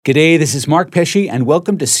G'day, this is Mark Pesce, and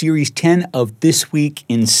welcome to Series 10 of This Week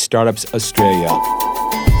in Startups Australia.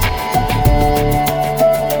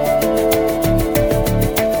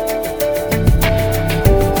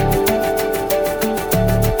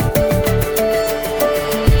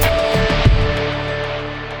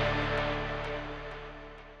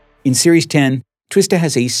 In Series 10, Twista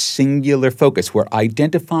has a singular focus. We're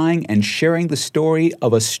identifying and sharing the story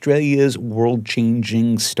of Australia's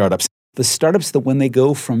world-changing startups. The startups that when they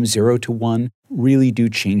go from 0 to 1 really do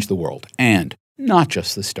change the world. And not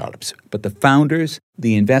just the startups, but the founders,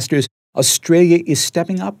 the investors. Australia is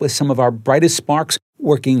stepping up with some of our brightest sparks,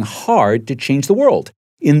 working hard to change the world.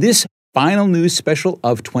 In this final news special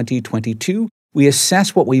of 2022, we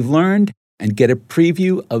assess what we've learned and get a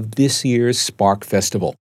preview of this year's Spark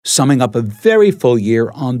Festival, summing up a very full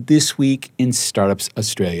year on This Week in Startups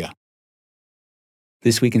Australia.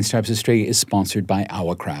 This Week in Startups Australia is sponsored by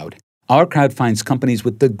Our Crowd. Our Crowd finds companies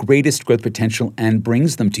with the greatest growth potential and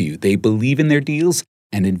brings them to you. They believe in their deals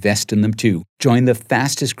and invest in them too. Join the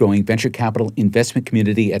fastest growing venture capital investment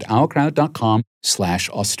community at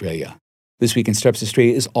ourcrowd.com/Australia. This Week in Startups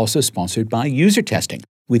Australia is also sponsored by User Testing.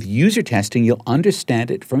 With User Testing, you'll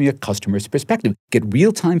understand it from your customer's perspective. Get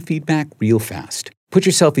real-time feedback real fast. Put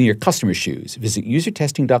yourself in your customer's shoes. Visit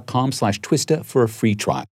usertesting.com/Twista for a free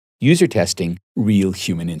trial. User Testing, real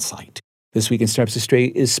human insight. This Week in Startups Australia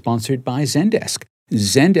is sponsored by Zendesk.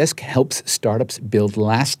 Zendesk helps startups build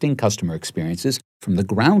lasting customer experiences from the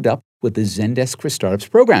ground up with the Zendesk for Startups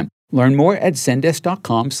program. Learn more at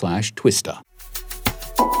zendesk.com/Twista.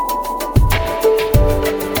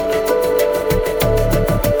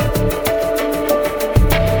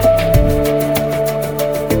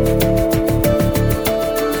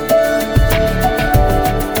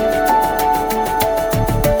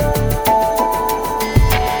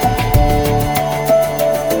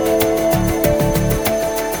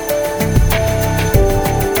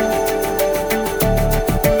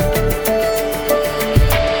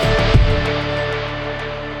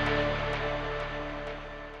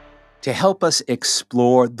 To help us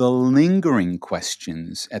explore the lingering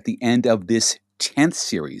questions at the end of this 10th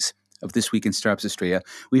series of This Week in Startups Australia,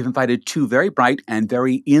 we've invited two very bright and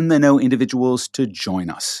very in-the-know individuals to join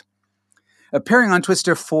us. Appearing on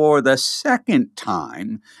Twista for the second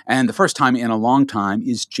time, and the first time in a long time,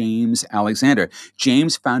 is James Alexander.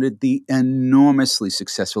 James founded the enormously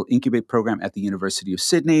successful Incubate program at the University of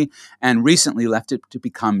Sydney and recently left it to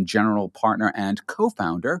become general partner and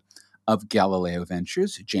co-founder of Galileo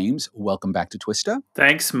Ventures. James, welcome back to Twista.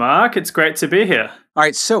 Thanks, Mark. It's great to be here. All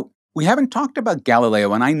right, so we haven't talked about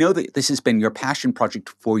Galileo, and I know that this has been your passion project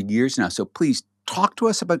for years now, so please talk to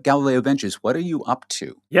us about Galileo Ventures. What are you up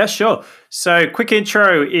to? Yeah, sure. So quick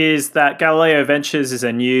intro is that Galileo Ventures is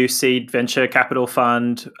a new seed venture capital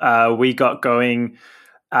fund. We got going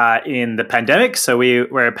in the pandemic. So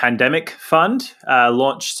we're a pandemic fund,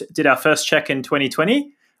 did our first check in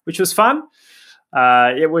 2020, which was fun.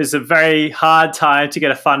 It was a very hard time to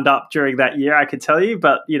get a fund up during that year, I can tell you.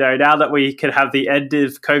 But, now that we can have the end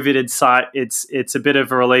of COVID in sight, it's a bit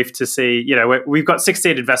of a relief to see, we've got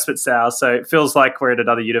 16 investments now. So it feels like we're in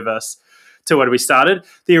another universe to when we started.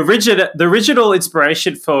 The original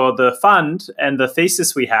inspiration for the fund and the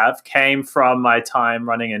thesis we have came from my time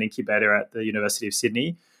running an incubator at the University of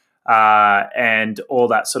Sydney. And all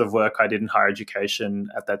that sort of work I did in higher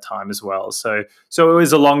education at that time as well. So it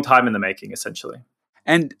was a long time in the making, essentially.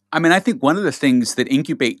 And I think one of the things that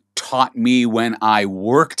Incubate taught me when I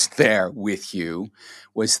worked there with you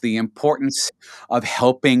was the importance of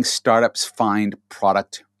helping startups find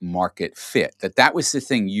product market fit. That was the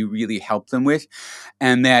thing you really helped them with.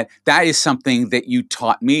 And that is something that you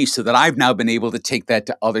taught me so that I've now been able to take that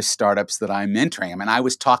to other startups that I'm mentoring. I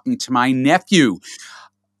was talking to my nephew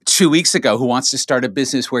 2 weeks ago who wants to start a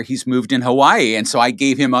business where he's moved in Hawaii. And so I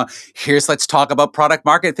gave him let's talk about product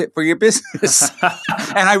market fit for your business.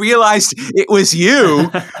 And I realized it was you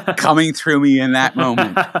coming through me in that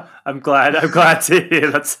moment. I'm glad to hear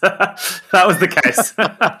that was the case.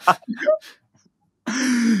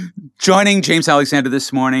 Joining James Alexander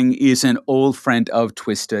this morning is an old friend of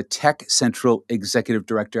Twista, Tech Central Executive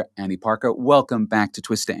Director Annie Parker. Welcome back to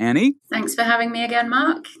Twista, Annie. Thanks for having me again,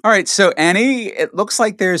 Mark. All right, so Annie, it looks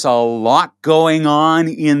like there's a lot going on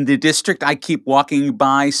in the district. I keep walking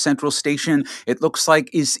by Central Station. It looks like,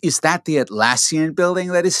 is that the Atlassian building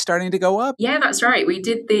that is starting to go up? Yeah, that's right. We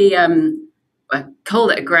did I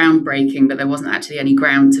called it a groundbreaking, but there wasn't actually any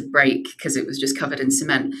ground to break because it was just covered in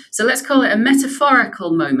cement. So let's call it a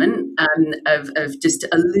metaphorical moment of just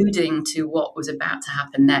alluding to what was about to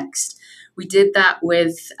happen next. We did that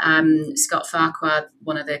with Scott Farquhar,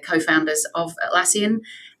 one of the co-founders of Atlassian,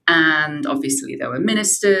 And obviously there were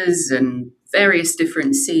ministers and various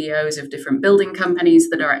different CEOs of different building companies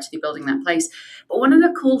that are actually building that place. But one of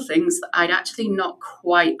the cool things that I'd actually not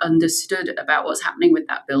quite understood about what's happening with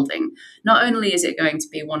that building, not only is it going to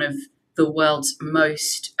be one of the world's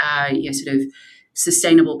most sort of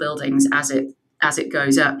sustainable buildings as it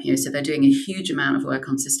goes up, so they're doing a huge amount of work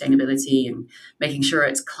on sustainability and making sure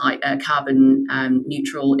it's carbon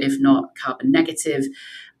neutral, if not carbon negative.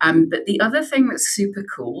 But the other thing that's super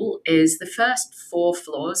cool is the first 4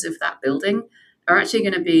 floors of that building are actually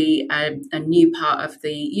going to be a new part of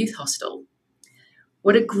the youth hostel.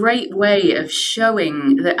 What a great way of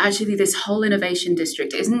showing that actually this whole innovation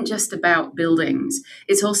district isn't just about buildings.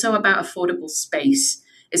 It's also about affordable space.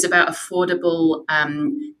 It's about affordable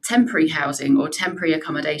temporary housing or temporary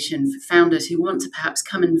accommodation for founders who want to perhaps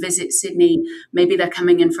come and visit Sydney. Maybe they're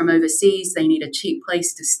coming in from overseas. They need a cheap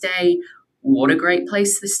place to stay. What a great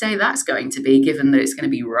place to stay that's going to be, given that it's going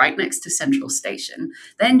to be right next to Central Station.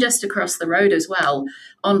 Then just across the road as well,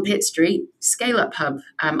 on Pitt Street, Scale Up Hub,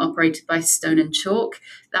 operated by Stone and Chalk.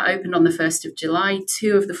 That opened on the 1st of July.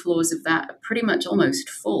 2 of the floors of that are pretty much almost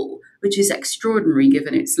full, which is extraordinary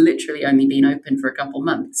given it's literally only been open for a couple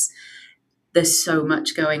months. There's so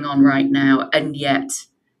much going on right now, and yet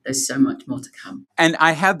there's so much more to come. And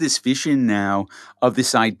I have this vision now of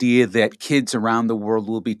this idea that kids around the world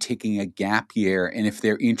will be taking a gap year. And if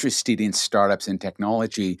they're interested in startups and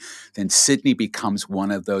technology, then Sydney becomes one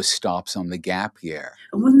of those stops on the gap year.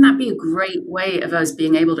 And wouldn't that be a great way of us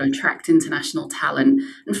being able to attract international talent?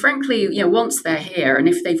 And frankly, once they're here, and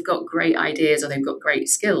if they've got great ideas or they've got great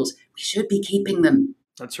skills, we should be keeping them.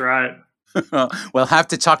 That's right. We'll have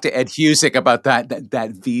to talk to Ed Husick about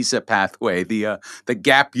that visa pathway, the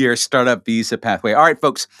gap year startup visa pathway. All right,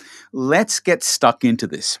 folks, let's get stuck into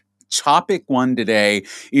this. Topic 1 today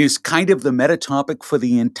is kind of the meta topic for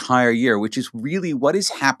the entire year, which is really what is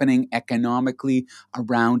happening economically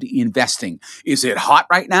around investing. Is it hot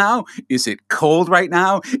right now? Is it cold right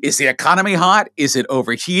now? Is the economy hot? Is it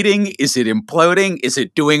overheating? Is it imploding? Is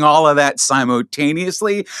it doing all of that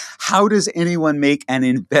simultaneously? How does anyone make an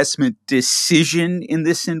investment decision in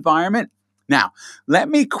this environment? Now, let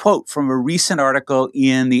me quote from a recent article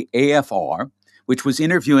in the AFR, which was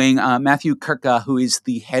interviewing Matthew Kirka, who is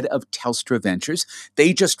the head of Telstra Ventures.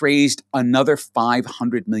 They just raised another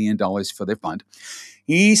 $500 million for their fund.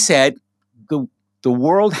 He said, the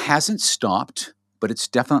world hasn't stopped, but it's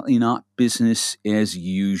definitely not business as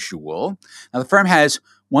usual. Now, the firm has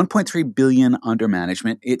 $1.3 billion under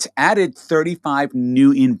management. It's added 35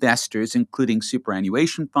 new investors, including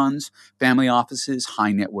superannuation funds, family offices,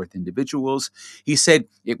 high net worth individuals. He said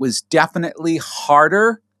it was definitely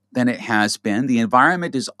harder than it has been. The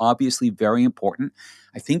environment is obviously very important.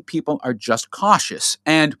 I think people are just cautious.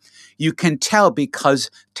 And you can tell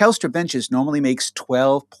because Telstra Ventures normally makes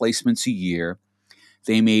 12 placements a year.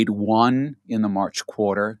 They made 1 in the March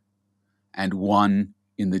quarter and 1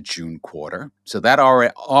 in the June quarter. So that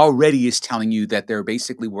already is telling you that they're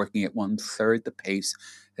basically working at 1/3 the pace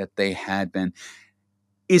that they had been.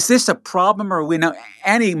 Is this a problem or we know?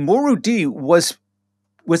 Annie, Murudi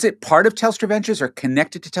was it part of Telstra Ventures or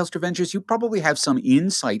connected to Telstra Ventures? You probably have some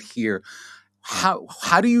insight here. How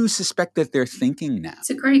do you suspect that they're thinking now?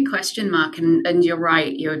 It's a great question, Mark, and you're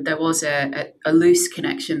right. There was a loose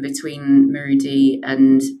connection between Murudi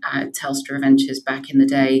and Telstra Ventures back in the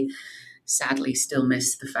day. Sadly, still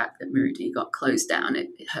miss the fact that Murudi got closed down. It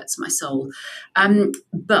hurts my soul.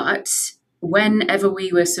 But whenever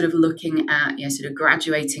we were sort of looking at sort of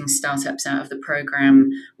graduating startups out of the program,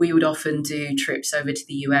 we would often do trips over to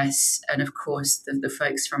the US. And of course, the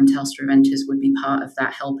folks from Telstra Ventures would be part of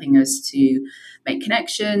that, helping us to make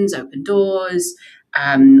connections, open doors,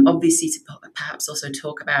 obviously to perhaps also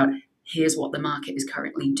talk about here's what the market is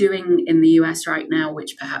currently doing in the US right now,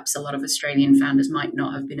 which perhaps a lot of Australian founders might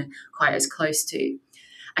not have been quite as close to.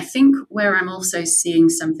 I think where I'm also seeing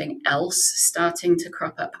something else starting to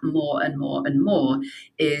crop up more and more and more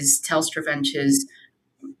is Telstra Ventures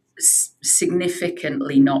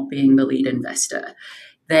significantly not being the lead investor.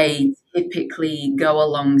 They typically go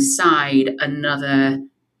alongside another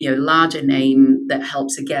larger name that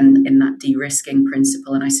helps again in that de-risking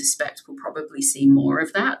principle, and I suspect we'll probably see more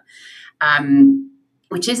of that,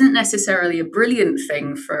 which isn't necessarily a brilliant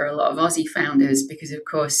thing for a lot of Aussie founders because, of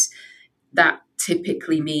course, that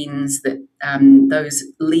typically means that those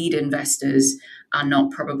lead investors are not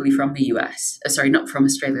probably from the US. Not from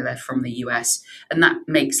Australia, they're from the US. And that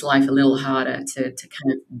makes life a little harder to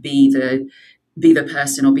kind of be the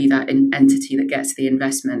person or be that entity that gets the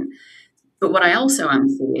investment. But what I also am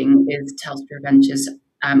seeing is Telstra Ventures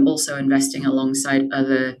also investing alongside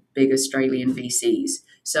other big Australian VCs.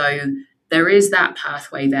 So there is that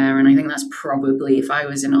pathway there. And I think that's probably, if I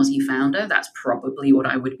was an Aussie founder, that's probably what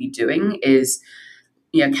I would be doing is,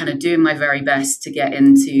 kind of doing my very best to get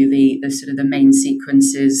into the sort of the main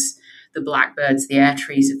sequences, the Blackbirds, the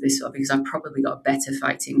Airtrees of this, because I've probably got a better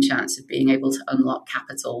fighting chance of being able to unlock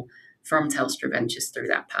capital from Telstra Ventures through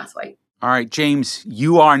that pathway. All right, James,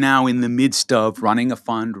 you are now in the midst of running a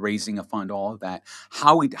fund, raising a fund, all of that.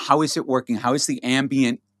 How is it working? How is the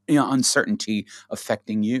ambient uncertainty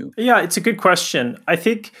affecting you? Yeah, it's a good question. I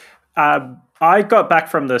think I got back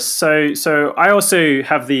from this. So I also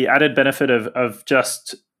have the added benefit of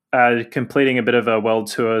just completing a bit of a world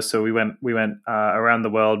tour. So we went around the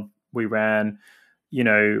world. We ran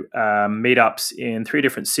meetups in 3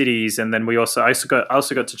 different cities, and then I also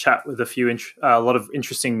got to chat with a lot of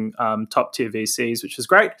interesting top tier VCs, which was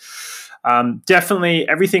great. Definitely,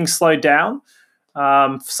 everything slowed down.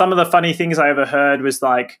 Some of the funny things I ever heard was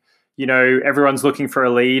like, everyone's looking for a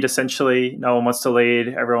lead. Essentially, no one wants to lead.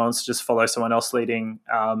 Everyone wants to just follow someone else leading.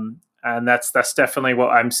 And that's definitely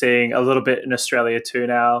what I'm seeing a little bit in Australia too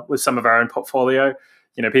now with some of our own portfolio.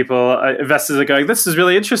 Investors are going, this is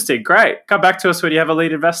really interesting. Great. Come back to us when you have a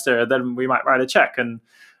lead investor. Then we might write a check. And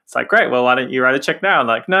it's like, great. Well, why don't you write a check now? I'm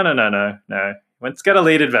like, no. Let's get a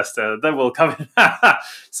lead investor. Then we'll come in.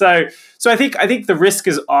 So I think the risk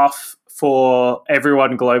is off for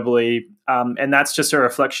everyone globally. And that's just a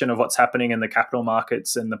reflection of what's happening in the capital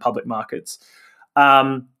markets and the public markets.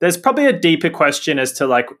 There's probably a deeper question as to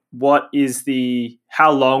like,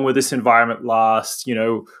 how long will this environment last?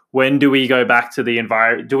 When do we go back to the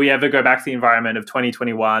environment? Do we ever go back to the environment of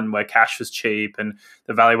 2021 where cash was cheap and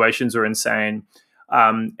the valuations were insane?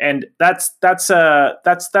 And that's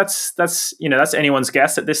anyone's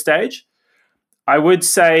guess at this stage. I would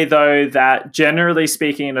say though that generally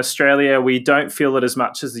speaking in Australia, we don't feel it as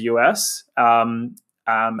much as the US.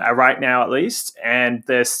 Right now, at least, and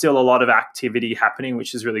there's still a lot of activity happening,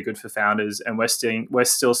 which is really good for founders. And we're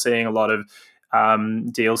still seeing a lot of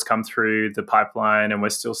deals come through the pipeline, and we're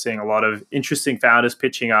still seeing a lot of interesting founders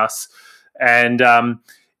pitching us. And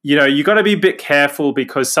you got to be a bit careful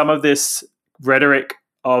because some of this rhetoric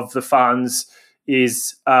of the funds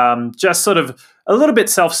is just sort of a little bit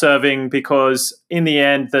self-serving, because in the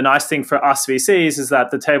end, the nice thing for us VCs is that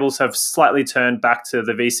the tables have slightly turned back to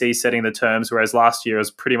the VC setting the terms, whereas last year was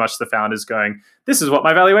pretty much the founders going, this is what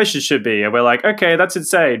my valuation should be. And we're like, okay, that's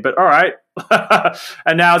insane, but all right.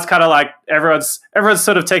 And now it's kind of like everyone's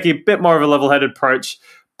sort of taking a bit more of a level-headed approach,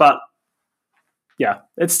 but yeah,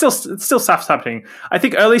 it's still stuff happening. I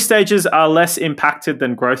think early stages are less impacted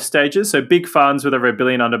than growth stages. So big funds with over $1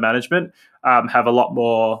 billion under management have a lot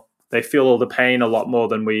more. They feel all the pain a lot more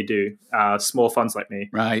than we do. Small funds like me.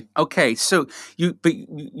 Right. Okay. So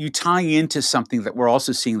you tie into something that we're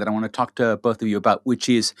also seeing that I want to talk to both of you about, which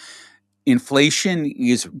is inflation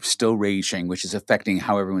is still raging, which is affecting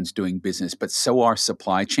how everyone's doing business, but so are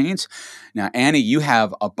supply chains. Now, Annie, you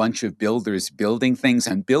have a bunch of builders building things,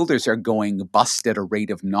 and builders are going bust at a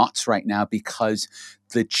rate of knots right now because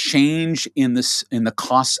the change in the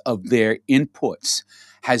cost of their inputs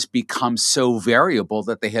has become so variable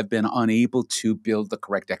that they have been unable to build the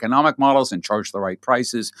correct economic models and charge the right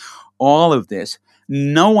prices. All of this.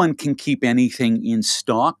 No one can keep anything in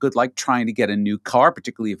stock. Good luck trying to get a new car,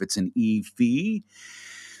 particularly if it's an EV.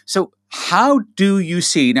 So how do you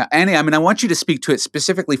see, now, Annie, I want you to speak to it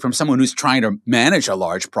specifically from someone who's trying to manage a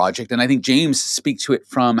large project. And I think James speak to it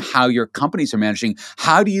from how your companies are managing.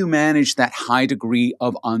 How do you manage that high degree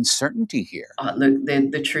of uncertainty here? Look,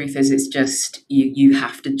 the truth is it's just, you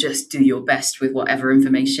have to just do your best with whatever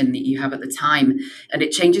information that you have at the time. And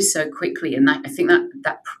it changes so quickly. And I think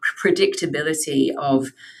that predictability of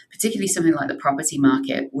particularly something like the property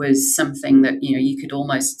market was something that, you could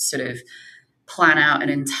almost sort of plan out an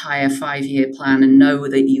entire 5-year plan and know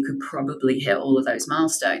that you could probably hit all of those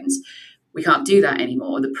milestones. We can't do that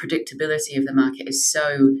anymore. The predictability of the market is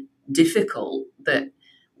so difficult that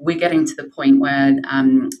we're getting to the point where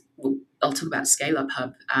I'll talk about Scale Up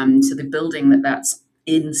Hub. So the building that's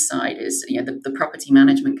inside is the property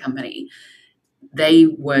management company. They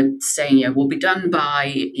were saying, we'll be done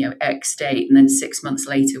by X date, and then 6 months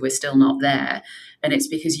later we're still not there. And it's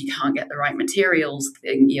because you can't get the right materials.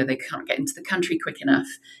 They can't get into the country quick enough.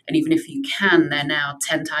 And even if you can, they're now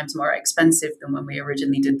 10 times more expensive than when we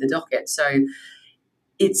originally did the docket. So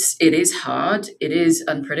it is hard. It is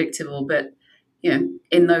unpredictable. But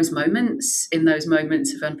in those moments of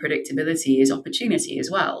unpredictability is opportunity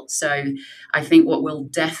as well. So I think what we'll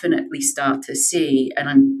definitely start to see, and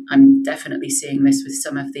I'm definitely seeing this with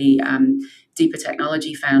some of the deeper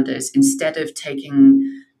technology founders, instead of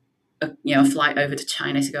taking a flight over to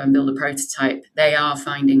China to go and build a prototype. They are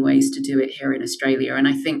finding ways to do it here in Australia, and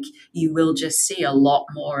I think you will just see a lot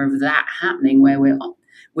more of that happening, where we're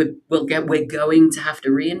going to have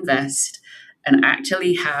to reinvest and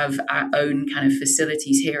actually have our own kind of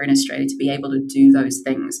facilities here in Australia to be able to do those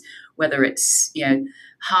things, whether it's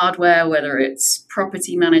hardware, whether it's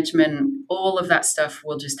property management, all of that stuff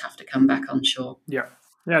will just have to come back onshore. Yeah,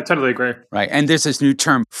 I totally agree. Right. And there's this new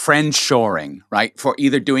term, friendshoring, right? For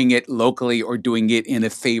either doing it locally or doing it in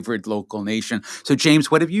a favored local nation. So,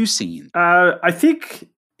 James, what have you seen? I think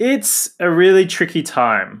it's a really tricky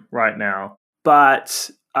time right now.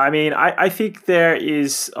 But, I mean, I think there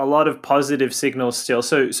is a lot of positive signals still.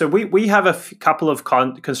 So we have a couple of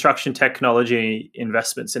construction technology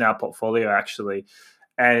investments in our portfolio, actually.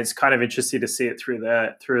 And it's kind of interesting to see it through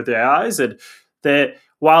their eyes. And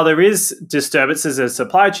while there is disturbances in the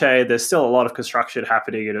supply chain, there's still a lot of construction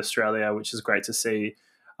happening in Australia, which is great to see.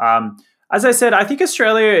 As I said, I think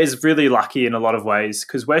Australia is really lucky in a lot of ways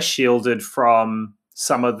because we're shielded from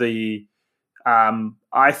some of the.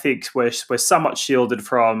 I think we're somewhat shielded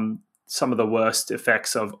from some of the worst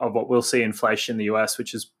effects of what we'll see inflation in the US,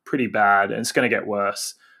 which is pretty bad, and it's going to get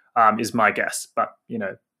worse, is my guess. But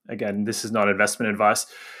again, this is not investment advice.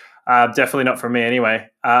 Definitely not from me, anyway.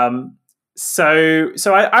 So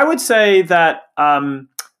I would say that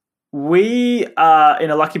we are in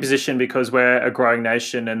a lucky position because we're a growing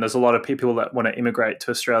nation and there's a lot of people that want to immigrate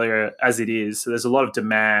to Australia as it is. So there's a lot of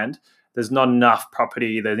demand. There's not enough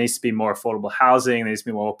property. There needs to be more affordable housing. There needs to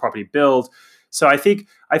be more property built. So I think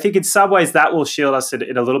in some ways that will shield us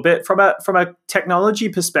in a little bit. From a technology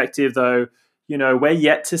perspective, though, we're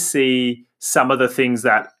yet to see some of the things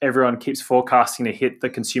that everyone keeps forecasting to hit the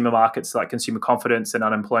consumer markets, like consumer confidence and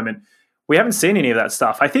unemployment. We haven't seen any of that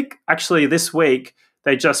stuff. I think actually this week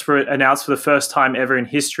they just announced for the first time ever in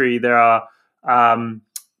history there are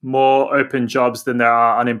more open jobs than there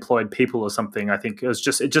are unemployed people or something. I think it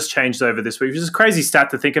just changed over this week, which is a crazy stat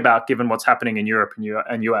to think about given what's happening in Europe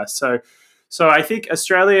and US. So I think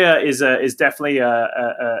Australia is definitely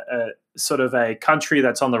a sort of a country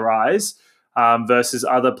that's on the rise versus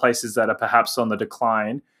other places that are perhaps on the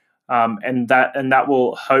decline. And that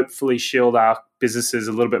will hopefully shield our businesses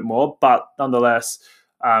a little bit more. But nonetheless,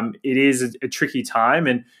 it is a tricky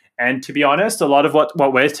time. And to be honest, a lot of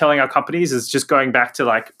what we're telling our companies is just going back to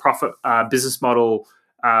like profit business model,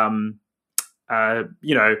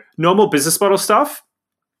 normal business model stuff,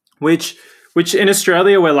 which in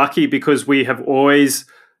Australia we're lucky because we have always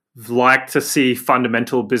liked to see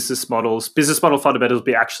fundamental business model fundamentals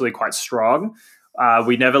be actually quite strong.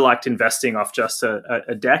 We never liked investing off just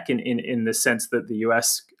a deck in the sense that the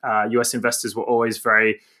US investors were always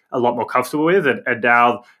a lot more comfortable with, and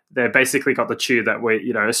now they've basically got the chew that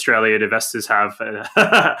Australian investors have.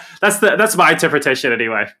 That's my interpretation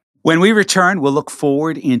anyway. When we return, we'll look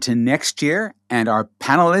forward into next year, and our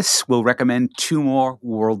panelists will recommend 2 more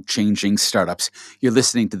world-changing startups. You're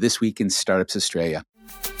listening to This Week in Startups Australia.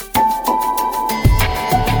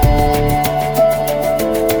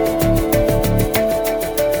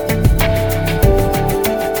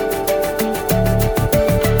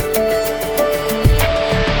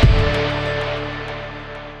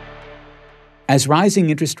 As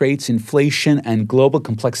rising interest rates, inflation, and global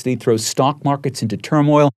complexity throw stock markets into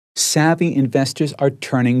turmoil, savvy investors are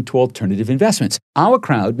turning to alternative investments. Our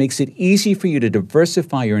Crowd makes it easy for you to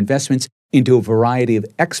diversify your investments into a variety of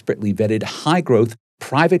expertly vetted, high-growth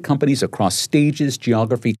private companies across stages,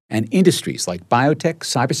 geography, and industries like biotech,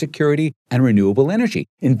 cybersecurity, and renewable energy.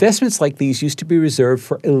 Investments like these used to be reserved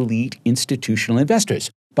for elite institutional investors.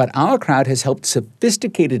 But Our Crowd has helped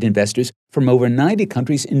sophisticated investors from over 90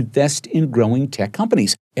 countries invest in growing tech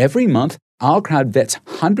companies. Every month, Our Crowd vets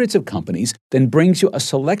hundreds of companies, then brings you a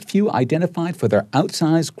select few identified for their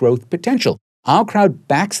outsized growth potential. Our Crowd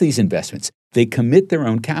backs these investments. They commit their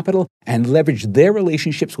own capital and leverage their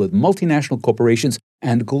relationships with multinational corporations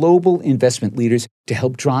and global investment leaders to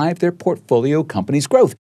help drive their portfolio companies'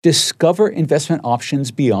 growth. Discover investment options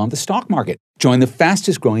beyond the stock market. Join the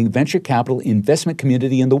fastest growing venture capital investment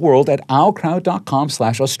community in the world at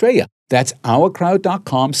ourcrowd.com/Australia. That's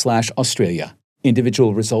ourcrowd.com/Australia.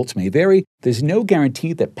 Individual results may vary. There's no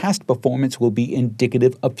guarantee that past performance will be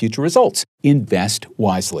indicative of future results. Invest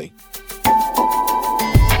wisely.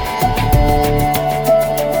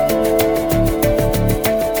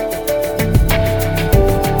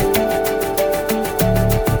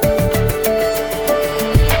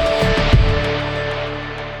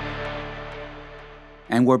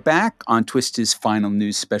 And we're back on Twista's final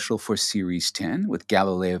news special for Series 10 with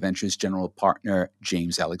Galileo Ventures General Partner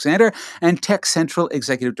James Alexander and Tech Central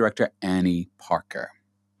Executive Director Annie Parker.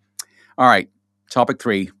 All right, topic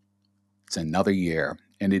 3, It's another year,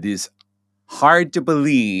 and it is hard to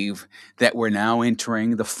believe that we're now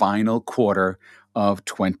entering the final quarter of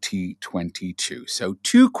 2022. So,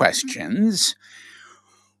 two questions.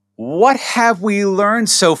 What have we learned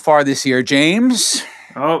so far this year, James?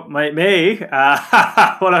 Oh, me? What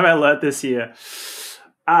have I learned this year?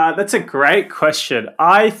 That's a great question.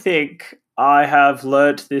 I think I have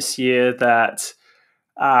learned this year that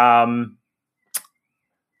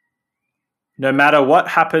no matter what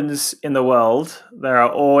happens in the world, there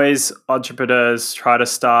are always entrepreneurs try to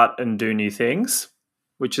start and do new things,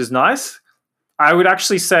 which is nice. I would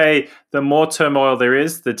actually say the more turmoil there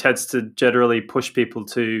is, that tends to generally push people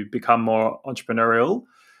to become more entrepreneurial,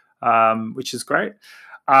 which is great.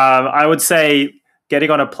 I would say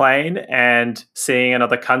getting on a plane and seeing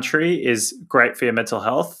another country is great for your mental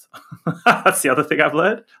health. That's the other thing I've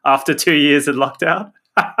learned after 2 years in lockdown.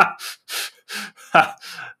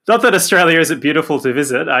 Not that Australia isn't beautiful to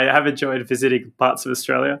visit. I have enjoyed visiting parts of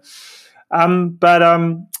Australia. Probably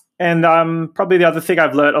the other thing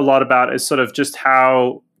I've learned a lot about is sort of just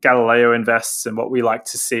how Galileo invests and what we like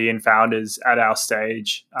to see in founders at our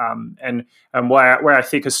stage, and where I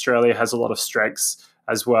think Australia has a lot of strengths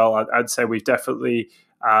as well. I'd say we've definitely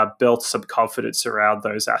built some confidence around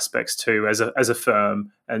those aspects too as a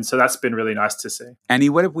firm, and so that's been really nice to see. Annie,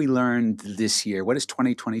 what have we learned this year? What has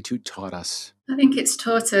 2022 taught us? I think it's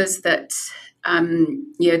taught us that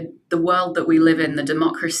the world that we live in, the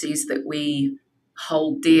democracies that we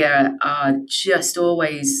hold dear, are just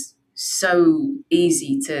always so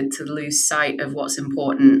easy to lose sight of what's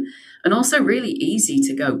important, and also really easy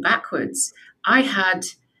to go backwards. I had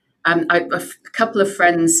a couple of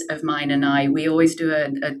friends of mine and we always do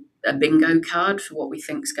a bingo card for what we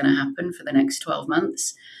think is going to happen for the next 12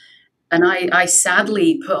 months. And I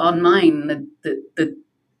sadly put on mine that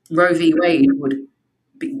Roe v. Wade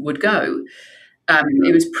would go.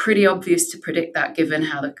 It was pretty obvious to predict that given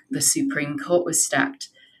how the Supreme Court was stacked.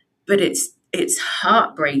 But it's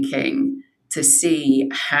heartbreaking to see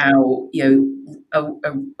how a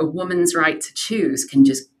woman's right to choose can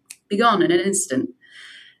just be gone in an instant.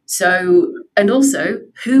 So, and also,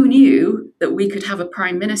 who knew that we could have a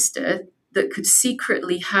prime minister that could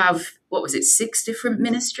secretly have, 6 different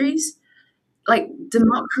ministries? Like,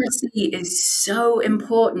 democracy is so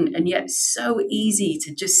important, and yet so easy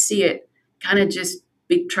to just see it kind of just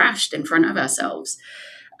be trashed in front of ourselves.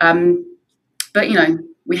 But,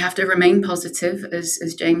 we have to remain positive.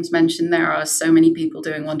 As James mentioned, there are so many people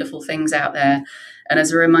doing wonderful things out there. And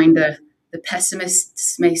as a reminder, the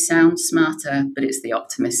pessimists may sound smarter, but it's the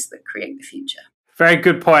optimists that create the future. Very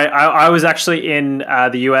good point. I was actually in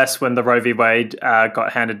the US when the Roe v. Wade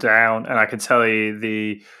got handed down, and I can tell you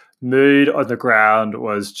the mood on the ground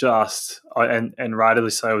was just, and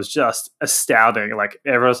rightly so, was just astounding. Like,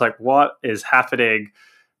 everyone's like, what is happening,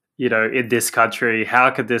 in this country? How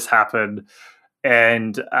could this happen?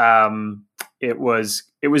 And it was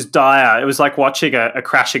dire. It was like watching a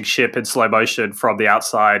crashing ship in slow motion from the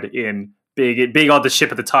outside in being on the ship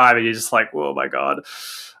at the time, and you're just like, oh my God.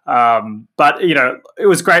 But it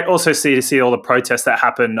was great also to see all the protests that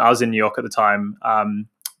happened. I was in New York at the time,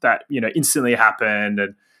 that instantly happened,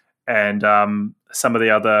 and some of the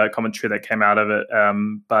other commentary that came out of it.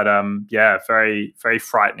 Very, very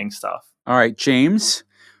frightening stuff. All right, James,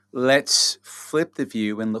 let's flip the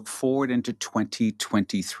view and look forward into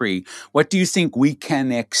 2023. What do you think we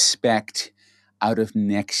can expect out of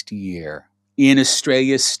next year in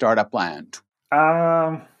Australia's startup land?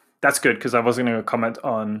 That's good, because I wasn't going to comment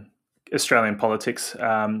on Australian politics.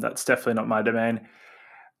 That's definitely not my domain.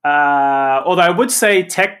 Although I would say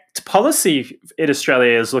tech policy in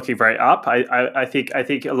Australia is looking very up. I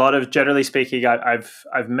think a lot of, generally speaking,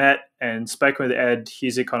 I've met and spoken with Ed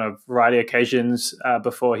Husic on a variety of occasions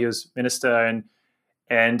before he was minister,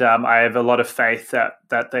 and I have a lot of faith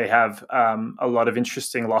that they have a lot of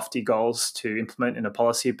interesting, lofty goals to implement in a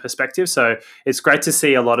policy perspective. So it's great to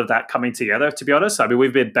see a lot of that coming together, to be honest. I mean,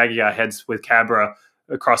 we've been banging our heads with Canberra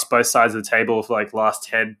across both sides of the table for like the last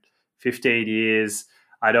 10, 15 years.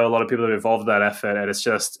 I know a lot of people are involved in that effort, and it's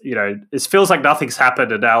just, it feels like nothing's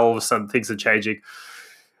happened, and now all of a sudden things are changing.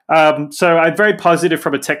 So I'm very positive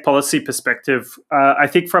from a tech policy perspective. I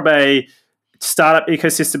think from a startup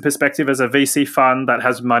ecosystem perspective, as a VC fund that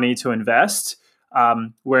has money to invest,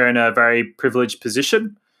 we're in a very privileged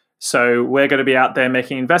position. So we're going to be out there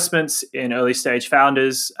making investments in early stage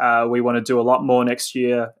founders. We want to do a lot more next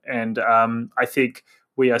year, and I think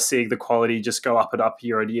we are seeing the quality just go up and up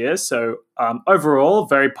year on year. So overall,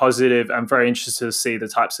 very positive. I'm very interested to see the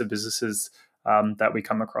types of businesses that we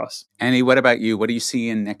come across. Annie, what about you? What do you see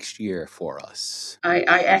in next year for us? I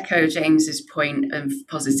echo James's point of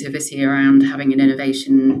positivity around having an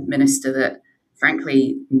innovation minister that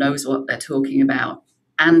frankly knows what they're talking about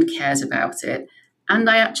and cares about it. And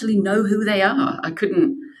I actually know who they are. I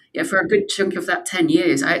couldn't, for a good chunk of that 10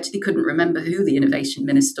 years, I actually couldn't remember who the innovation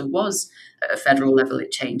minister was at a federal level.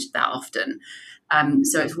 It changed that often.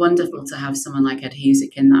 So it's wonderful to have someone like Ed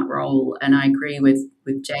Husic in that role. And I agree with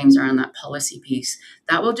James around that policy piece.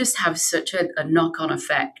 That will just have such a knock-on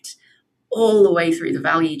effect all the way through the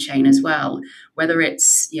value chain as well, whether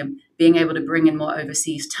it's being able to bring in more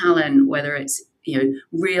overseas talent, whether it's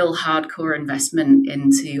real hardcore investment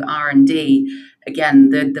into R&D. Again,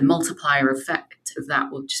 the multiplier effect of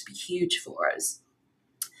that will just be huge for us.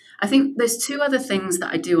 I think there's two other things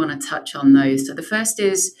that I do want to touch on though. So the first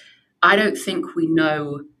is, I don't think we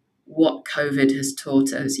know what COVID has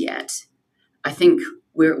taught us yet. I think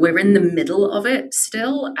we're in the middle of it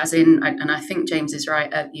still, as in, and I think James is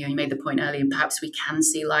right. You made the point earlier. Perhaps we can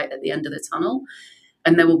see light at the end of the tunnel,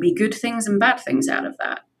 and there will be good things and bad things out of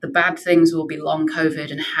that. The bad things will be long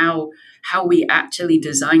COVID and how we actually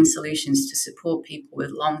design solutions to support people with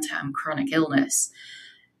long-term chronic illness.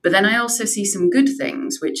 But then I also see some good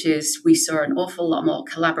things, which is we saw an awful lot more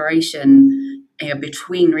collaboration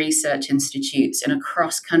between research institutes and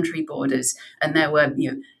across country borders, and there were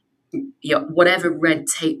whatever red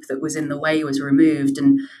tape that was in the way was removed.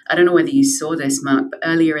 And I don't know whether you saw this, Mark, but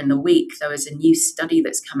earlier in the week, there was a new study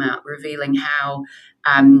that's come out revealing how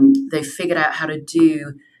they figured out how to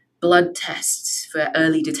do blood tests for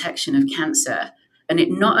early detection of cancer. And it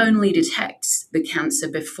not only detects the cancer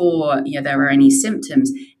before there are any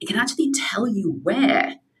symptoms, it can actually tell you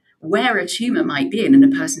where a tumor might be in a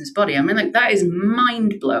person's body. I mean, that is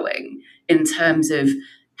mind-blowing in terms of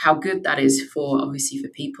how good that is obviously for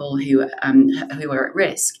people who are at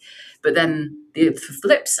risk. But then the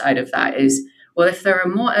flip side of that is, well, if there are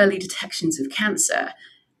more early detections of cancer,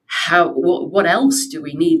 what else do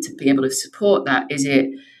we need to be able to support that? Is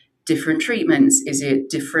it different treatments? Is it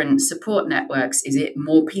different support networks? Is it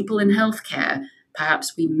more people in healthcare?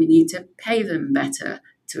 Perhaps we need to pay them better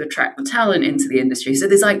to attract the talent into the industry. So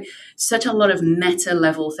there's such a lot of meta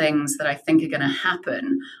level things that I think are going to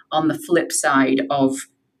happen on the flip side of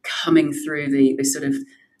coming through the sort of,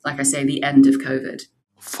 like I say, the end of COVID.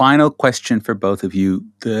 Final question for both of you.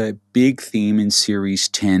 The big theme in Series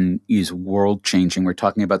 10 is world changing. We're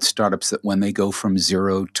talking about startups that when they go from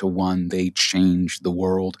 0 to 1, they change the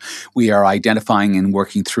world. We are identifying and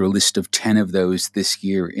working through a list of 10 of those this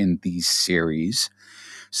year in these series.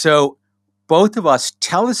 So both of us,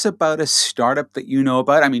 tell us about a startup that you know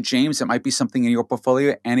about. I mean, James, it might be something in your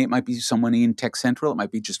portfolio, and it might be someone in Tech Central. It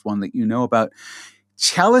might be just one that you know about.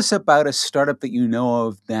 Tell us about a startup that you know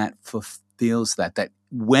of that fulfills that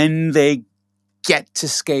when they get to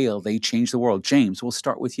scale, they change the world. James, we'll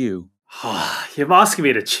start with you. You're asking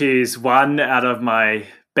me to choose one out of my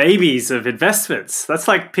babies of investments. That's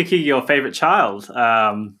like picking your favorite child,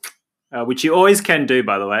 which you always can do,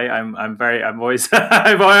 by the way. I'm always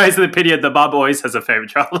I'm always of the opinion the mum always has a favorite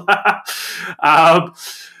child.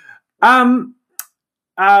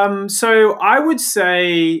 So I would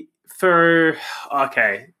say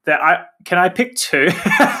can I pick two?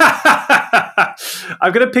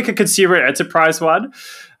 I'm going to pick a consumer enterprise one.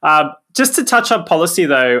 Just to touch on policy,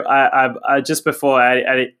 though, I just before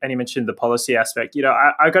Annie mentioned the policy aspect,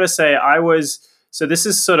 I got to say so this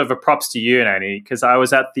is sort of a props to you, Annie, because I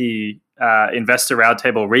was at the investor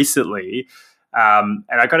roundtable recently, and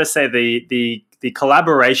I got to say the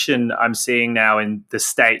collaboration I'm seeing now in the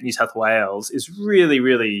state, New South Wales, is really,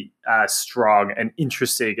 really strong and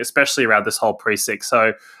interesting, especially around this whole precinct.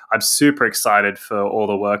 So I'm super excited for all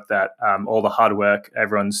the work that, all the hard work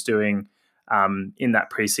everyone's doing in that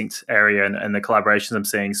precinct area and the collaborations I'm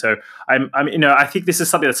seeing. So I think this is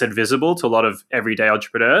something that's invisible to a lot of everyday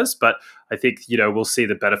entrepreneurs, but I think, we'll see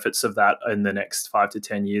the benefits of that in the next 5 to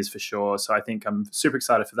 10 years for sure. So I think I'm super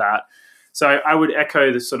excited for that. So I would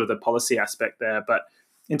echo the sort of the policy aspect there. But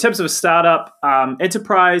in terms of a startup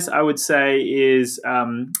enterprise, I would say is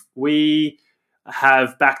we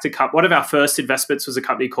have backed one of our first investments was a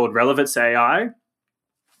company called Relevance AI.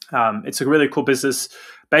 It's a really cool business.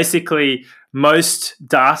 Basically, most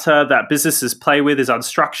data that businesses play with is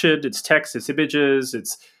unstructured. It's text, it's images,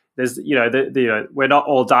 we're not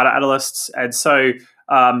all data analysts. And so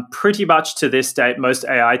pretty much to this date, most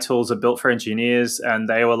AI tools are built for engineers, and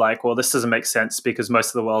they were like, well, this doesn't make sense because most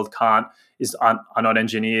of the world are not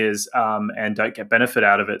engineers and don't get benefit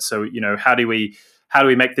out of it. So, how do we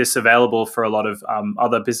make this available for a lot of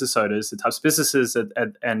other business owners, the types of businesses?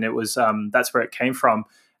 And it was that's where it came from.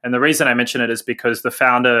 And the reason I mention it is because the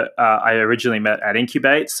founder I originally met at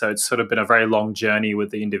Incubate. So it's sort of been a very long journey with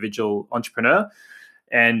the individual entrepreneur.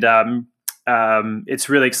 And it's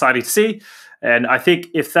really exciting to see. And I think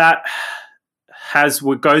if that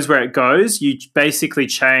goes where it goes, you basically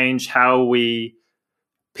change how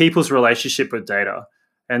people's relationship with data.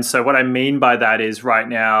 And so what I mean by that is right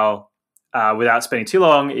now, without spending too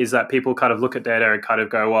long, is that people kind of look at data and kind of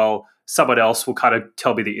go, well, someone else will kind of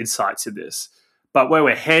tell me the insights in this. But where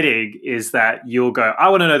we're heading is that you'll go, I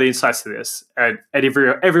want to know the insights to this, and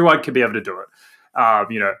everyone can be able to do it.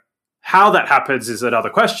 How that happens is another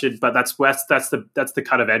question, but that's the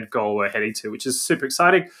kind of end goal we're heading to, which is super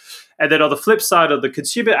exciting. And then on the flip side of the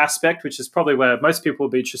consumer aspect, which is probably where most people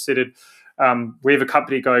will be interested in, we have a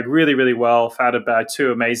company going really, really well, founded by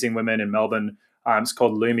two amazing women in Melbourne. It's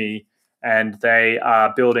called Lumi, and they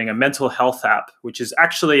are building a mental health app, which is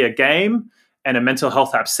actually a game and a mental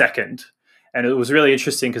health app second. And it was really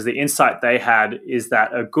interesting because the insight they had is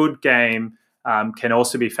that a good game can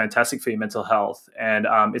also be fantastic for your mental health. And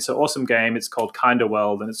it's an awesome game. It's called Kinder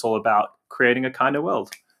World, and it's all about creating a kinder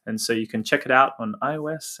world. And so you can check it out on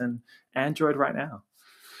iOS and Android right now.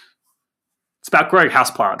 It's about growing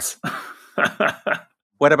houseplants.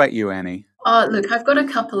 What about you, Annie? Look, I've got a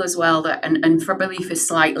couple as well and probably for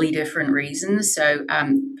slightly different reasons. So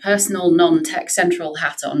personal non-tech central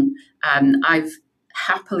hat on, I've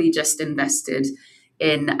happily just invested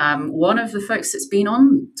in one of the folks that's been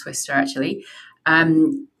on Twister, actually,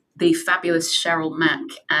 the fabulous Cheryl Mack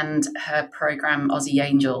and her program Aussie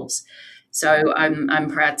Angels. So I'm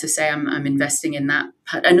proud to say I'm investing in that.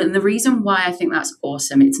 And the reason why I think that's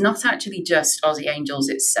awesome, it's not actually just Aussie Angels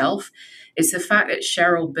itself. It's the fact that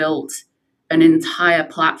Cheryl built an entire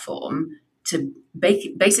platform to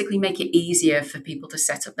basically make it easier for people to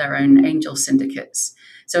set up their own angel syndicates.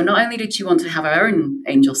 So not only did she want to have her own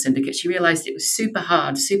angel syndicate, she realized it was super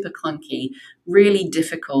hard, super clunky, really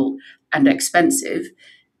difficult and expensive.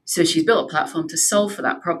 So she's built a platform to solve for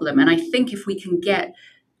that problem. And I think if we can get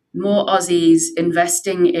more Aussies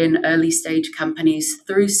investing in early stage companies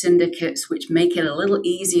through syndicates, which make it a little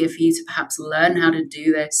easier for you to perhaps learn how to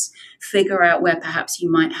do this, figure out where perhaps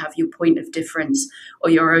you might have your point of difference or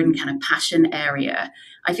your own kind of passion area.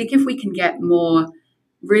 I think if we can get more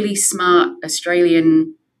really smart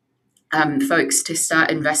Australian folks to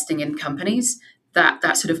start investing in companies,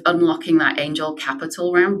 that sort of unlocking that angel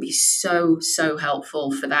capital round would be so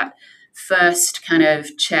helpful for that first kind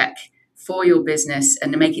of check for your business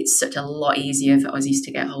and to make it such a lot easier for Aussies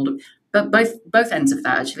to get hold of. But both ends of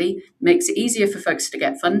that actually makes it easier for folks to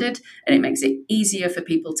get funded, and it makes it easier for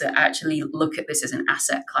people to actually look at this as an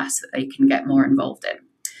asset class that they can get more involved in.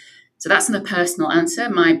 So that's the personal answer.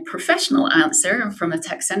 My professional answer from a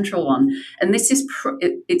Tech Central one, and this is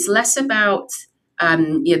it's less about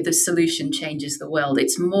the solution changes the world.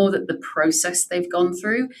 It's more that the process they've gone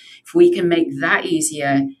through, if we can make that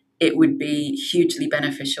easier, it would be hugely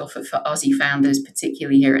beneficial for Aussie founders,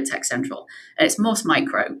 particularly here at Tech Central. And it's Morse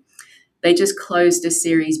Micro. They just closed a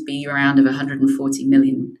Series B round of $140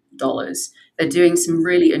 million. They're doing some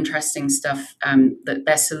really interesting stuff. That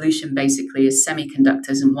their solution basically is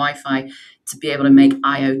semiconductors and Wi-Fi to be able to make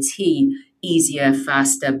IoT easier,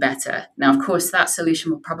 faster, better. Now, of course, that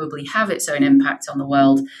solution will probably have its own impact on the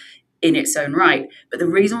world in its own right. But the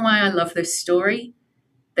reason why I love this story,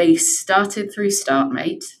 they started through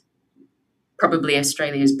StartMate, probably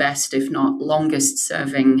Australia's best, if not longest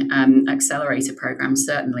serving accelerator program,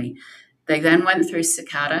 certainly. They then went through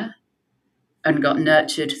Cicada and got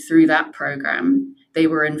nurtured through that program. They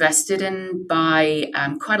were invested in by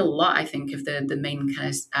quite a lot, I think, of the main kind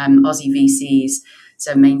of Aussie VCs.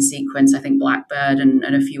 So Main Sequence, I think Blackbird and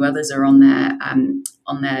a few others are on their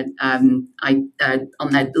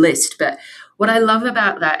list. But what I love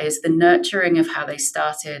about that is the nurturing of how they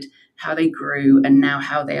started, how they grew, and now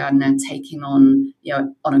how they are now taking on,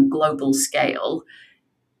 on a global scale.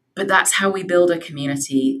 But that's how we build a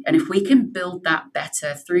community. And if we can build that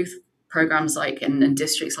better through programs like and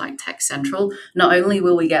districts like Tech Central, not only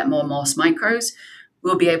will we get more Morse Micros,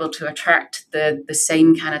 we'll be able to attract the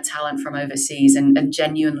same kind of talent from overseas and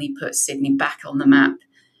genuinely put Sydney back on the map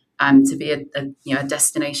to be a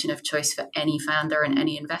destination of choice for any founder and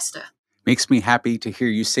any investor. Makes me happy to hear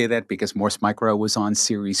you say that because Morse Micro was on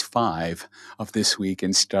Series 5 of This Week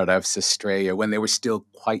in Startups Australia when they were still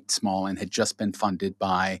quite small and had just been funded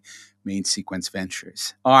by Main Sequence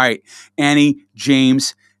Ventures. All right, Annie,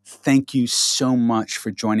 James, thank you so much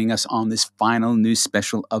for joining us on this final news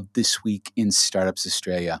special of This Week in Startups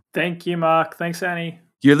Australia. Thank you, Mark. Thanks, Annie.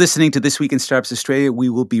 You're listening to This Week in Startups Australia. We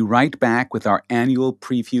will be right back with our annual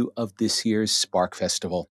preview of this year's Spark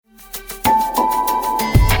Festival.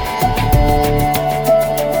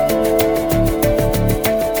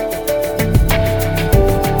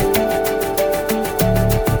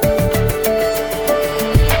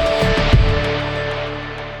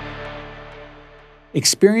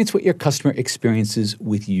 Experience what your customer experiences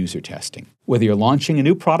with user testing. Whether you're launching a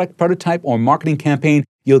new product, prototype, or marketing campaign,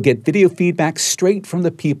 you'll get video feedback straight from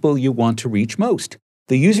the people you want to reach most.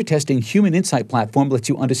 The user testing human insight platform lets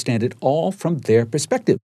you understand it all from their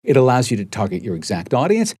perspective. It allows you to target your exact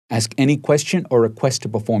audience, ask any question or request to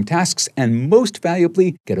perform tasks, and most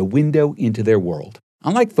valuably, get a window into their world.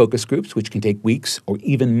 Unlike focus groups, which can take weeks or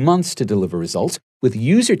even months to deliver results, with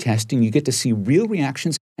user testing, you get to see real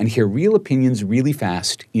reactions and hear real opinions really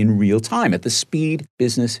fast in real time at the speed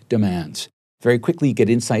business demands. Very quickly, you get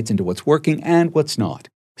insights into what's working and what's not.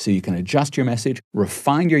 So you can adjust your message,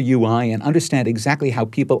 refine your UI, and understand exactly how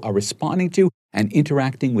people are responding to and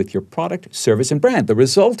interacting with your product, service, and brand. The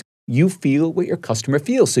result? You feel what your customer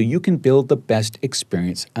feels, so you can build the best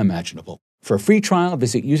experience imaginable. For a free trial,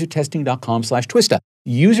 visit usertesting.com/Twista.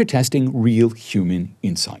 User testing, real human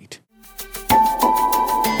insight.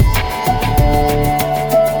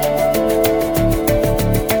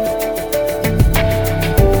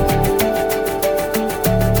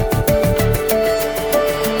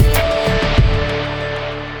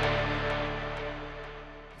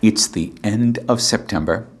 It's the end of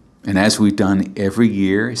September, and as we've done every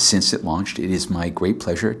year since it launched, it is my great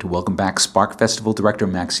pleasure to welcome back Spark Festival Director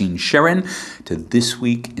Maxine Sherren to This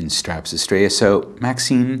Week in Startups Australia. So,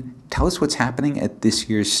 Maxine, tell us what's happening at this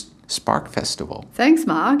year's Spark Festival. Thanks,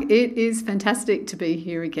 Mark. It is fantastic to be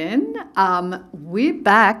here again. We're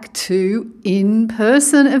back to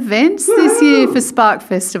in-person events this year for Spark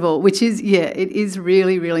Festival, which is, it is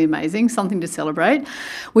really, really amazing, something to celebrate.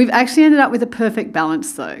 We've actually ended up with a perfect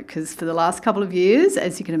balance though, because for the last couple of years,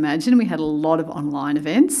 as you can imagine, we had a lot of online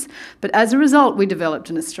events. But as a result, we developed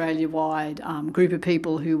an Australia-wide group of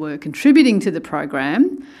people who were contributing to the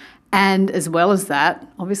program. And as well as that,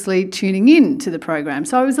 obviously tuning in to the program.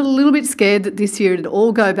 So I was a little bit scared that this year it'd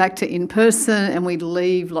all go back to in-person and we'd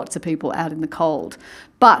leave lots of people out in the cold.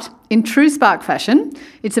 But in true Spark fashion,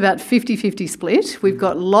 it's about 50-50 split. We've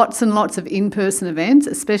got lots and lots of in-person events,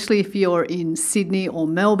 especially if you're in Sydney or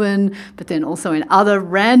Melbourne, but then also in other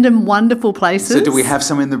random wonderful places. So do we have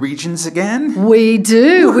some in the regions again? We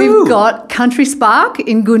do. Woohoo. We've got Country Spark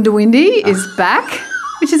in Goondiwindi is back,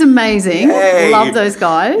 which is amazing. Yay. Love those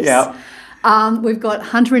guys. Yeah. We've got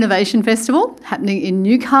Hunter Innovation Festival happening in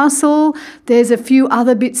Newcastle. There's a few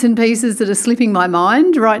other bits and pieces that are slipping my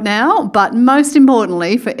mind right now, but most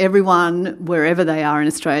importantly for everyone, wherever they are in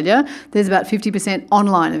Australia, there's about 50%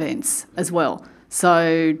 online events as well. So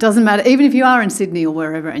it doesn't matter, even if you are in Sydney or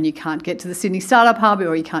wherever and you can't get to the Sydney Startup Hub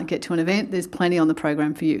or you can't get to an event, there's plenty on the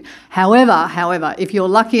program for you. However, if you're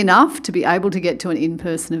lucky enough to be able to get to an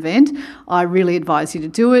in-person event, I really advise you to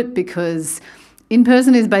do it because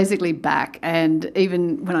in-person is basically back. And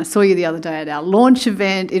even when I saw you the other day at our launch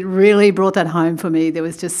event, it really brought that home for me. There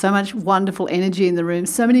was just so much wonderful energy in the room,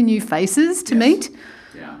 so many new faces to meet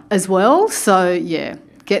as well. So,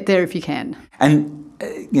 get there if you can. And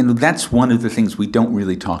that's one of the things we don't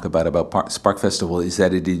really talk about Spark Festival is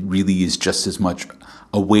that it really is just as much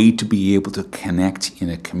a way to be able to connect in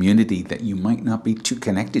a community that you might not be too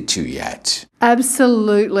connected to yet.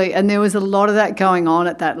 Absolutely. And there was a lot of that going on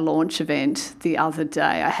at that launch event the other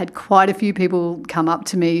day. I had quite a few people come up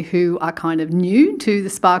to me who are kind of new to the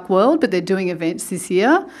Spark world, but they're doing events this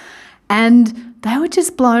year. And they were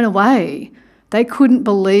just blown away. They couldn't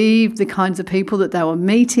believe the kinds of people that they were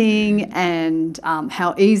meeting and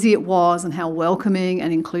how easy it was and how welcoming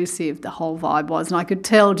and inclusive the whole vibe was. And I could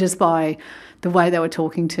tell just by the way they were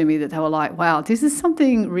talking to me that they were like, wow, this is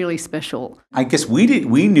something really special. I guess we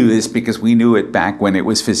knew this because we knew it back when it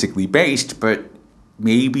was physically based, but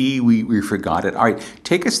maybe we forgot it. All right,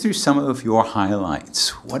 take us through some of your highlights.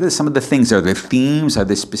 What are some of the things? Are there themes? Are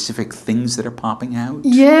there specific things that are popping out?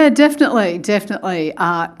 Yeah, definitely.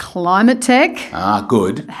 Climate tech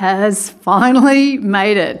good. has finally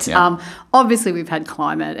made it. Yeah. Obviously, we've had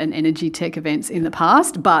climate and energy tech events in the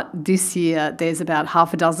past, but this year there's about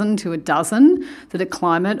half a dozen to a dozen that are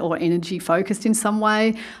climate or energy focused in some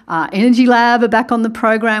way. Energy Lab are back on the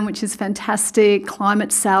program, which is fantastic.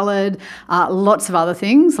 Climate Salad, lots of other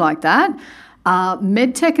things like that.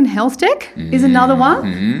 MedTech and Health Tech is another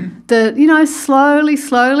one that,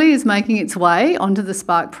 slowly is making its way onto the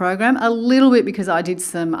Spark program, a little bit because I did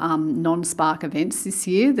some non-Spark events this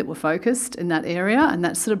year that were focused in that area, and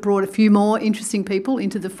that sort of brought a few more interesting people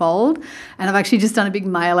into the fold. And I've actually just done a big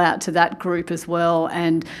mail out to that group as well,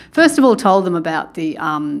 and first of all told them about the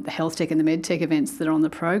Health Tech and the MedTech events that are on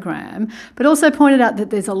the program, but also pointed out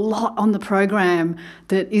that there's a lot on the program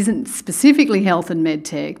that isn't specifically health and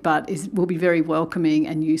MedTech, but will be very welcoming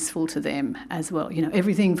and useful to them as well.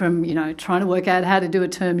 Everything from from, trying to work out how to do a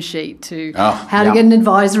term sheet to how to get an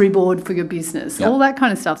advisory board for your business, all that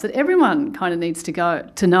kind of stuff that everyone kind of needs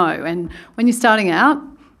to know. And when you're starting out,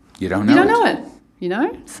 you don't know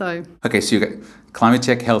it. So. Okay, so you got climate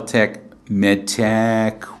tech, health tech,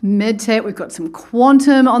 MedTech, we've got some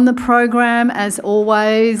quantum on the program as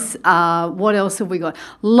always. What else have we got?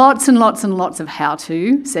 Lots and lots and lots of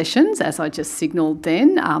how-to sessions, as I just signalled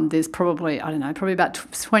then. There's probably about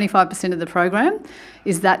 25% of the program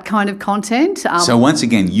is that kind of content. So once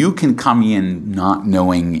again, you can come in not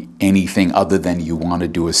knowing anything other than you want to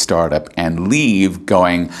do a startup and leave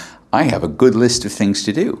going, I have a good list of things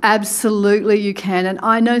to do. Absolutely, you can. And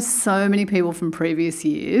I know so many people from previous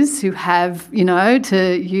years who have,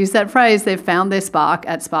 to use that phrase, they've found their spark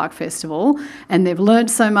at Spark Festival and they've learnt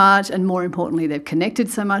so much, and more importantly, they've connected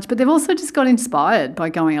so much, but they've also just got inspired by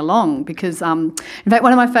going along because, in fact,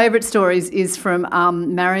 one of my favourite stories is from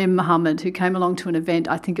Mariam Muhammad, who came along to an event,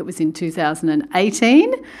 I think it was in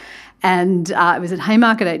 2018, and it was at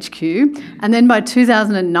Haymarket HQ. And then by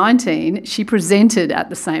 2019, she presented at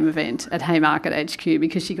the same event at Haymarket HQ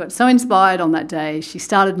because she got so inspired on that day. She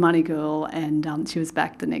started Money Girl, and she was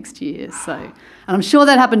back the next year. So, and I'm sure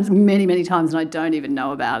that happens many, many times, and I don't even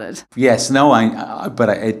know about it. Yes, no, but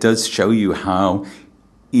it does show you how,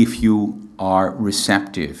 if you are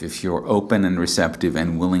receptive, if you're open and receptive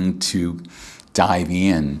and willing to dive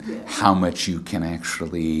in, how much you can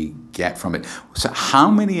actually get from it. So how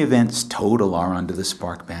many events total are under the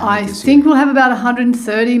Spark banner I this think year? we'll have about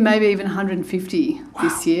 130, maybe even 150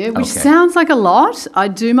 this year, which sounds like a lot. I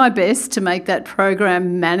do my best to make that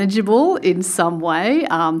program manageable in some way.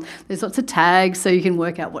 There's lots of tags so you can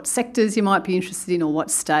work out what sectors you might be interested in or what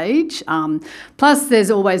stage. Plus, there's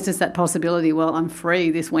always just that possibility, well, I'm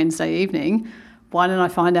free this Wednesday evening. Why don't I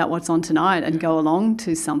find out what's on tonight and go along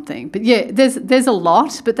to something? But yeah, there's a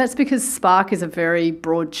lot, but that's because Spark is a very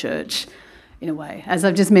broad church in a way. As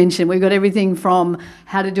I've just mentioned, we've got everything from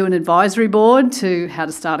how to do an advisory board to how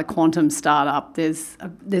to start a quantum startup. There's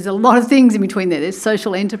a lot of things in between there. There's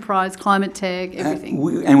social enterprise, climate tech,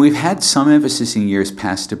 everything. And we've had some emphasis in years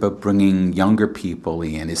past about bringing younger people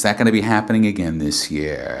in. Is that going to be happening again this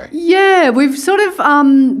year? Yeah, we've sort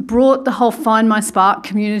of brought the whole Find My Spark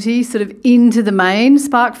community sort of into the main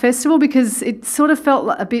Spark Festival because it sort of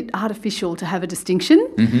felt a bit artificial to have a distinction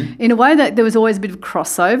in a way that there was always a bit of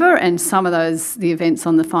crossover, and some of the events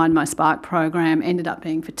on the Find My Spark program ended up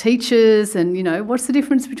being for teachers. And, what's the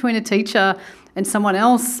difference between a teacher and someone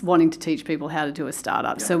else wanting to teach people how to do a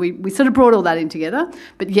startup? Yeah. So we sort of brought all that in together.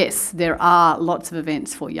 But yes, there are lots of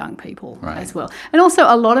events for young people as well. And also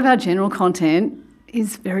a lot of our general content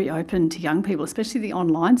is very open to young people, especially the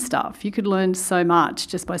online stuff. You could learn so much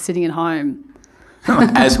just by sitting at home.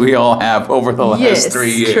 As we all have over the last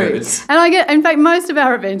 3 years. True. And in fact, most of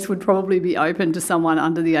our events would probably be open to someone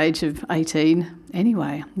under the age of 18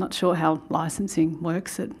 anyway. I'm not sure how licensing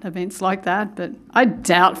works at events like that, but I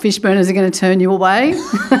doubt Fishburners are going to turn you away.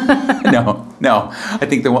 No. I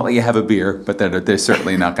think they won't let you have a beer, but they're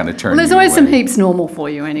certainly not going to turn you away. There's always some heaps normal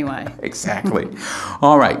for you anyway. Exactly.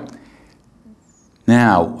 All right.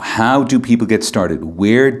 Now, how do people get started?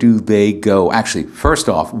 Where do they go? Actually, first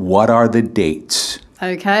off, what are the dates?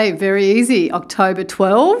 Okay, very easy. October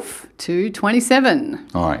 12 to 27.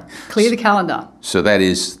 All right. Clear the calendar. So that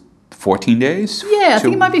is 14 days? Yeah, I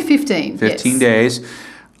think it might be 15. 15 days.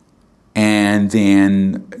 And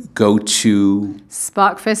then go to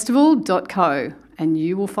sparkfestival.co. And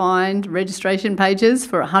you will find registration pages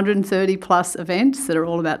for 130 plus events that are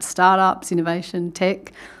all about startups, innovation,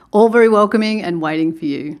 tech, all very welcoming and waiting for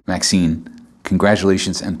you. Maxine,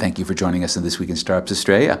 congratulations and thank you for joining us in This Week in Startups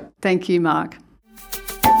Australia. Thank you, Mark.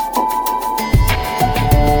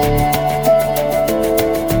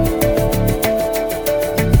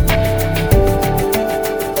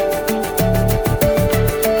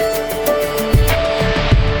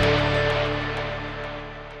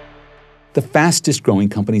 The fastest growing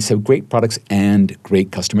companies have great products and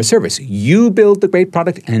great customer service. You build the great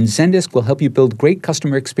product and Zendesk will help you build great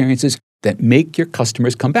customer experiences that make your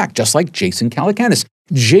customers come back, just like Jason Calacanis.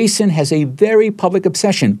 Jason has a very public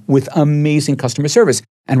obsession with amazing customer service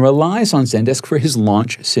and relies on Zendesk for his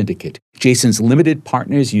launch syndicate. Jason's limited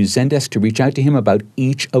partners use Zendesk to reach out to him about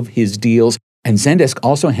each of his deals, and Zendesk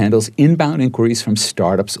also handles inbound inquiries from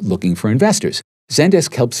startups looking for investors.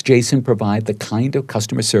 Zendesk helps Jason provide the kind of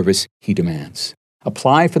customer service he demands.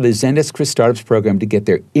 Apply for the Zendesk for Startups program to get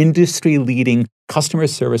their industry-leading customer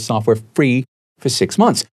service software free for 6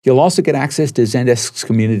 months. You'll also get access to Zendesk's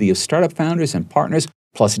community of startup founders and partners,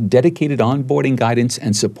 plus dedicated onboarding guidance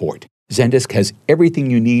and support. Zendesk has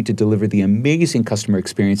everything you need to deliver the amazing customer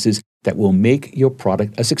experiences that will make your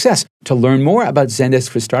product a success. To learn more about Zendesk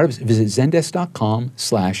for Startups, visit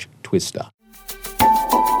zendesk.com/Twista.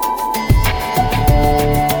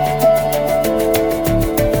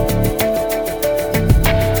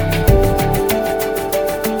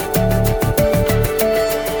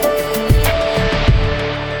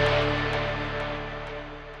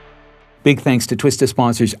 Big thanks to Twista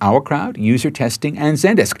sponsors Our Crowd, User Testing, and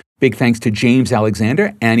Zendesk. Big thanks to James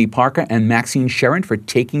Alexander, Annie Parker, and Maxine Sharon for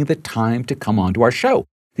taking the time to come onto our show.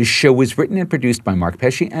 This show was written and produced by Mark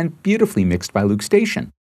Pesce and beautifully mixed by Luke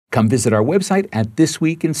Station. Come visit our website at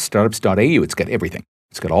thisweekinstartups.au. It's got everything.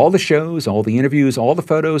 It's got all the shows, all the interviews, all the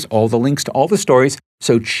photos, all the links to all the stories.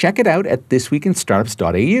 So check it out at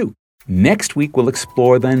thisweekinstartups.au. Next week, we'll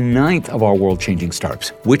explore the 9th of our world-changing startups.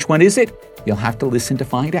 Which one is it? You'll have to listen to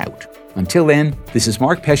find out. Until then, this is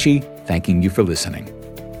Mark Pesce, thanking you for listening.